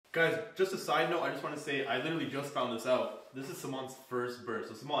Guys, just a side note, I just want to say I literally just found this out. This is Saman's first BRRRR.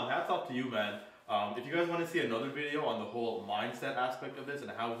 So Saman, hats off to you, man. If you guys want to see another video on the whole mindset aspect of this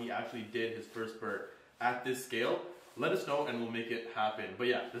and how he actually did his first BRRRR at this scale, let us know and we'll make it happen. But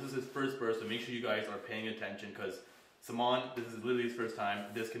yeah, this is his first BRRRR, so make sure you guys are paying attention because Saman, this is literally his first time.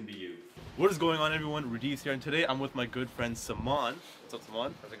 This can be you. What is going on, everyone? Radies here, and today I'm with my good friend Saman. What's up,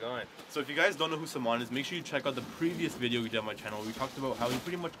 Saman? How's it going? So if you guys don't know who Saman is, make sure you check out the previous video we did on my channel. We talked about how he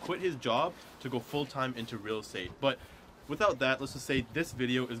pretty much quit his job to go full-time into real estate. But without that, let's just say this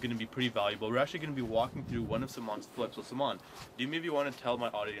video is going to be pretty valuable. We're actually going to be walking through one of Saman's flips. So Saman, do you maybe want to tell my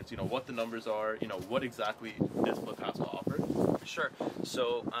audience, what the numbers are, what exactly this flip has to offer? Sure.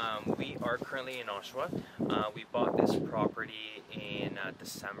 So we are currently in Oshawa. We bought this property in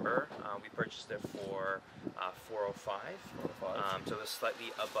December. We purchased it for $405. So it was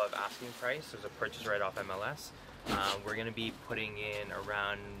slightly above asking price. It was a purchase right off MLS. We're going to be putting in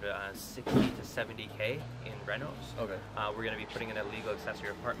around 60 to 70K in renos. Okay. We're going to be putting in a legal accessory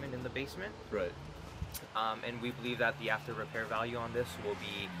apartment in the basement. Right. And we believe that the after repair value on this will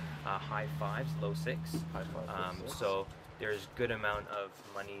be high fives, low six. High fives, low six. So there's good amount of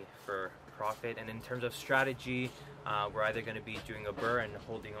money for profit. And in terms of strategy, we're either going to be doing a BRRRR and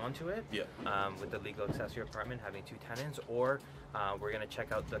holding on to it, with the legal accessory apartment having 2 tenants, or we're going to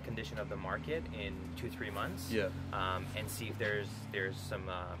check out the condition of the market in 2-3 months, and see if there's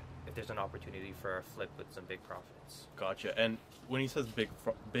an opportunity for a flip with some big profits. Gotcha. And when he says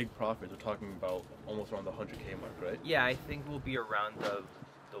big profits, we're talking about almost around the 100K mark, right? Yeah, I think we'll be around the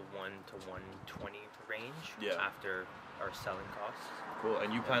 1 to 120 range after our selling costs. Cool.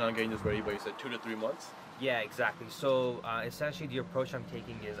 And you plan on getting this ready by, you said, 2 to 3 months? Yeah, exactly. So essentially the approach I'm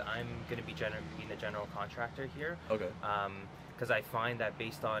taking is I'm going to be being the general contractor here. Okay. Because I find that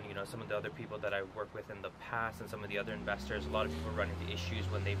based on some of the other people that I've worked with in the past and some of the other investors, a lot of people run into issues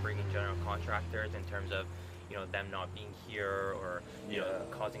when they bring in general contractors in terms of them not being here or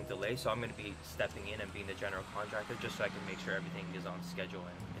causing delays. So I'm going to be stepping in and being the general contractor just so I can make sure everything is on schedule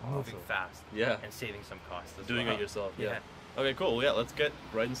and moving fast. And saving some costs as Doing well. it yourself. Okay, cool. Well, yeah, let's get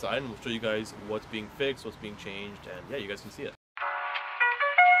right inside and we'll show you guys what's being fixed, what's being changed, and yeah, you guys can see it.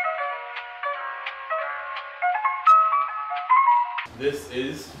 This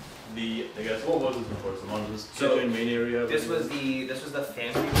is the, I guess, what was this before? This kitchen, main area? This was the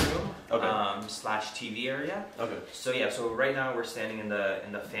family room slash TV area. Okay. So yeah, so right now we're standing in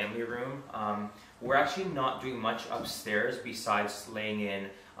the family room. We're actually not doing much upstairs besides laying in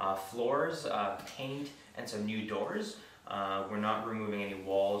floors, paint, and some new doors. We're not removing any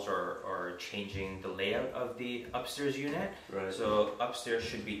walls or changing the layout of the upstairs unit. Right. So upstairs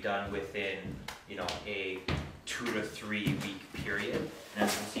should be done within a 2 to 3 week period. And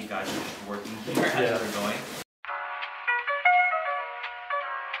as you can see, guys are just working here as they're going.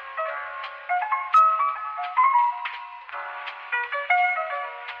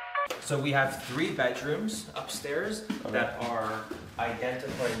 So we have 3 bedrooms upstairs that are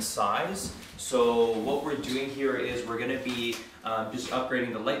identical in size. So what we're doing here is we're going to be just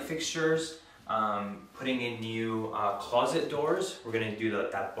upgrading the light fixtures, putting in new closet doors. We're going to do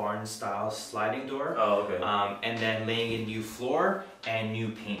that barn style sliding door. And then laying in new floor and new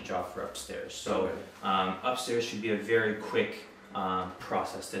paint job for upstairs. So upstairs should be a very quick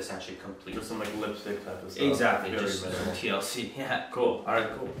process to essentially complete. Just some like lipstick type of stuff. Exactly, just TLC. Yeah. Cool. Alright,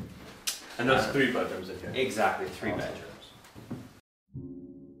 cool. And there's 3 bedrooms in here. Exactly, 3 bedrooms.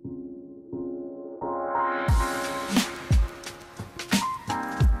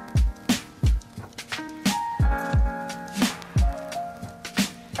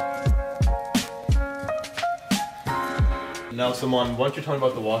 Now, Saman, why don't you tell me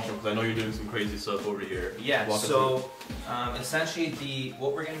about the washroom? Because I know you're doing some crazy stuff over here. Yeah, so essentially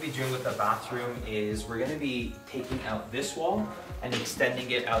what we're going to be doing with the bathroom is we're going to be taking out this wall and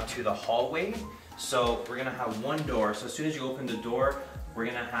extending it out to the hallway. So we're going to have one door. So as soon as you open the door, we're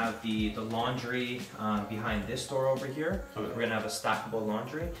going to have the laundry behind this door over here. We're going to have a stackable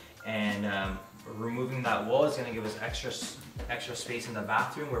laundry, and removing that wall is going to give us extra space in the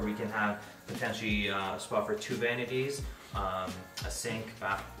bathroom where we can have potentially a spot for 2 vanities, a sink,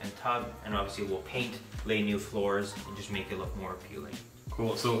 bath, and tub, and obviously we'll paint, lay new floors, and just make it look more appealing.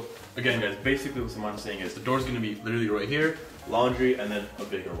 Cool. So again, guys, basically what Saman's saying is the door's going to be literally right here, laundry, and then a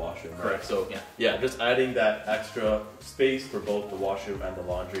bigger washroom. Right? Correct. So yeah, just adding that extra space for both the washroom and the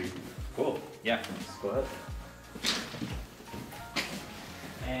laundry. Cool. Yeah. Let's go ahead.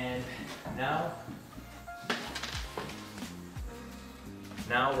 And now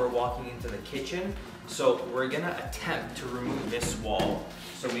we're walking into the kitchen. So we're gonna attempt to remove this wall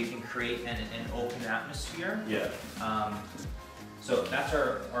so we can create an open atmosphere. So that's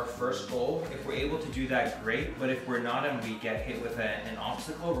our first goal. If we're able to do that, great. But if we're not and we get hit with an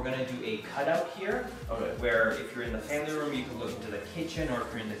obstacle, we're gonna do a cutout here. Okay. Where if you're in the family room, you can look into the kitchen, or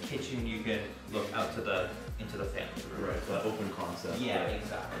if you're in the kitchen, you can look out into the family room. Right, so that open concept. Yeah, right.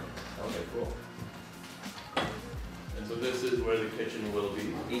 exactly. Okay, cool. And so this is where the kitchen will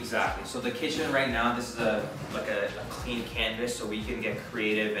be? Exactly. So the kitchen right now, this is like a clean canvas, so we can get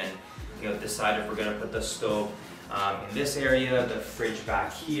creative and decide if we're gonna put the stove in this area, the fridge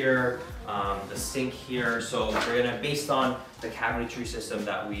back here, the sink here. So we're gonna, based on the cabinetry system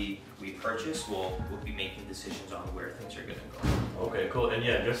that we purchase, we'll be making decisions on where things are gonna go. Okay, cool. And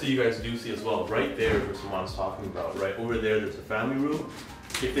yeah, just so you guys do see as well, right there is what Saman's talking about, right? Over there's a family room.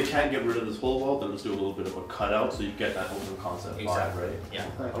 If they can't get rid of this whole wall, they'll just do a little bit of a cutout so you get that open concept vibe, right? Yeah.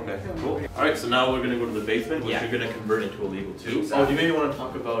 Okay, cool. Alright, so now we're gonna go to the basement, which Yeah. you're gonna convert into a legal too. Exactly. Oh, do you maybe want to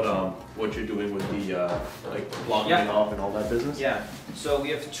talk about what you're doing with the like blocking it off and all that business? Yeah, so we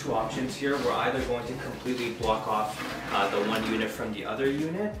have two options here. We're either going to completely block off the one unit from the other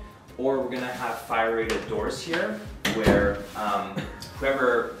unit, or we're gonna have fire rated doors here where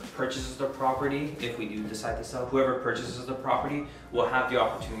whoever purchases the property, if we do decide to sell, whoever purchases the property will have the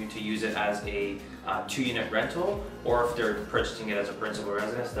opportunity to use it as a 2-unit rental, or if they're purchasing it as a principal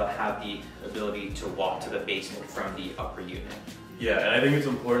residence, they'll have the ability to walk to the basement from the upper unit. Yeah, and I think it's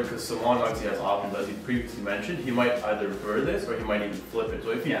important because Saman obviously has options, as he previously mentioned. He might either burr this or he might even flip it.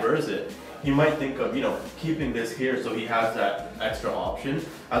 So if he burrs it, he might think of, keeping this here so he has that extra option,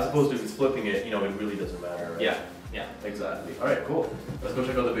 as opposed to if he's flipping it, it really doesn't matter, right? Yeah. Exactly. All right, cool. Let's go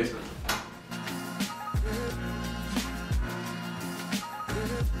check out the basement.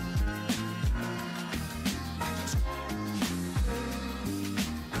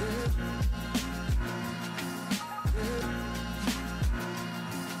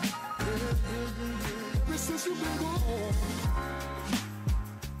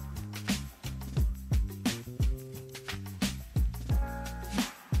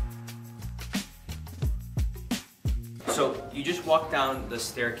 So you just walk down the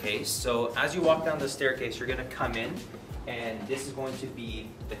staircase. So as you walk down the staircase, you're gonna come in, and this is going to be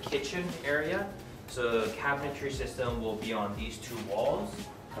the kitchen area. So the cabinetry system will be on these two walls.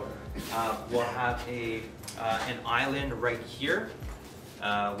 We'll have an island right here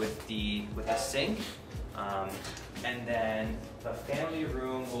with the sink, and then the family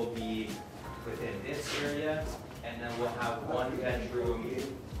room will be within this area, and then we'll have one bedroom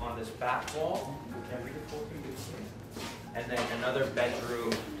on this back wall, and then another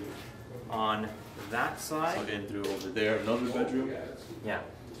bedroom on that side. So in through over there, another bedroom. Yeah.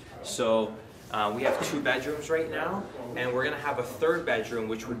 So we have 2 bedrooms right now, and we're gonna have a 3rd bedroom,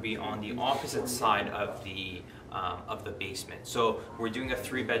 which would be on the opposite side of the basement. So we're doing a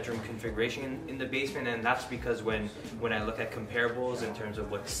 3-bedroom configuration in the basement, and that's because when I look at comparables in terms of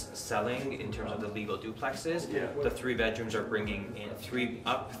what's selling in terms of the legal duplexes, the 3 bedrooms are bringing in 3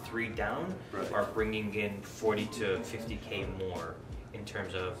 up, 3 down, are bringing in 40 to 50K more in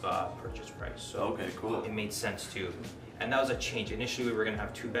terms of purchase price. So okay, cool. It made sense too. And that was a change. Initially, we were going to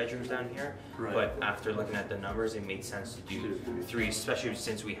have 2 bedrooms down here, but after looking at the numbers, it made sense to do 3, especially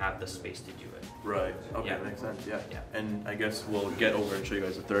since we have the space to do it. Right. Okay, Yeah. makes sense. Yeah. And I guess we'll get over and show you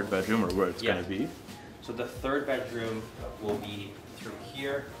guys the 3rd bedroom, or where it's going to be. So the 3rd bedroom will be through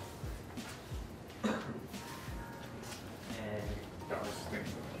here. And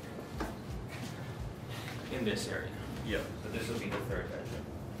in this area. Yeah. So this will be the 3rd bedroom.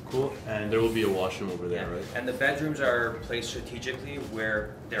 Cool. And there will be a washroom over there, right? And the bedrooms are placed strategically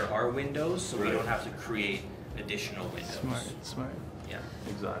where there are windows, so we don't have to create additional windows. Smart. Yeah.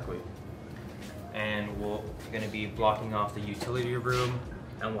 Exactly. And we're going to be blocking off the utility room,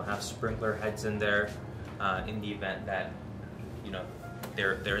 and we'll have sprinkler heads in there in the event that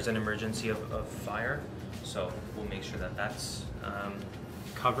there's an emergency of fire. So we'll make sure that that's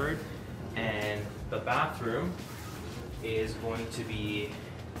covered. And the bathroom is going to be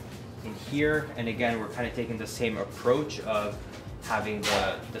in here, and again we're kind of taking the same approach of having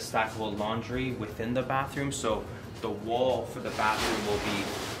the stackable laundry within the bathroom. So the wall for the bathroom will be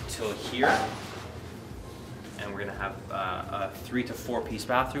till here, and we're gonna have a 3 to 4 piece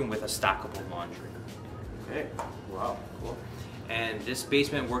bathroom with a stackable laundry. Okay. Wow. Cool. And this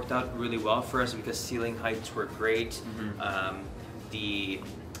basement worked out really well for us because ceiling heights were great.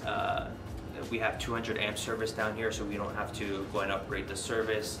 We have 200 amp service down here, so we don't have to go and upgrade the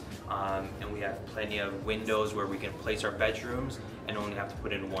service. And we have plenty of windows where we can place our bedrooms, and only have to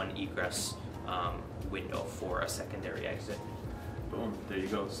put in 1 egress window for a secondary exit. Boom. There you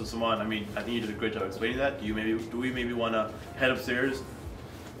go. So Saman, I think you did a great job explaining that. Do we maybe want to head upstairs,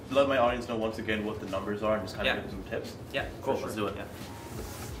 let my audience know once again what the numbers are and just kind of Yeah. give them some tips? Yeah, cool. Sure. Let's do it. Yeah.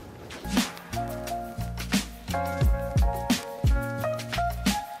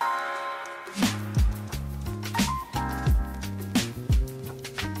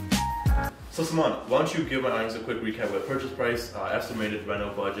 So Saman, why don't you give my audience a quick recap with purchase price, estimated rental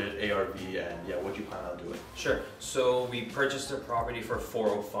budget, ARV, and yeah, what you plan on doing? Sure. So we purchased a property for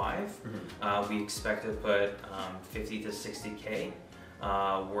 405. We expect to put 50 to 60K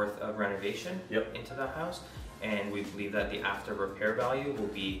worth of renovation into the house, and we believe that the after repair value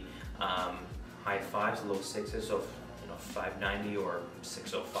will be high fives, low sixes, so 590 or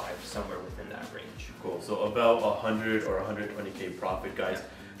 605, somewhere within that range. Cool. So about 100 or 120K profit, guys.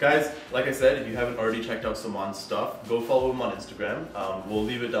 Guys, like I said, if you haven't already checked out Saman's stuff, go follow him on Instagram. We'll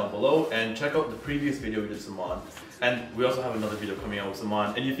leave it down below, and check out the previous video we did Saman. And we also have another video coming out with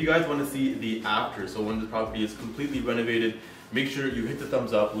Saman. And if you guys want to see the after, so when the property is completely renovated, make sure you hit the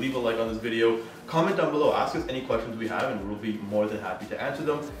thumbs up, leave a like on this video, comment down below, ask us any questions we have, and we'll be more than happy to answer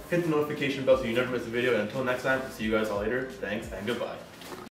them. Hit the notification bell so you never miss a video, and until next time, see you guys all later. Thanks and goodbye.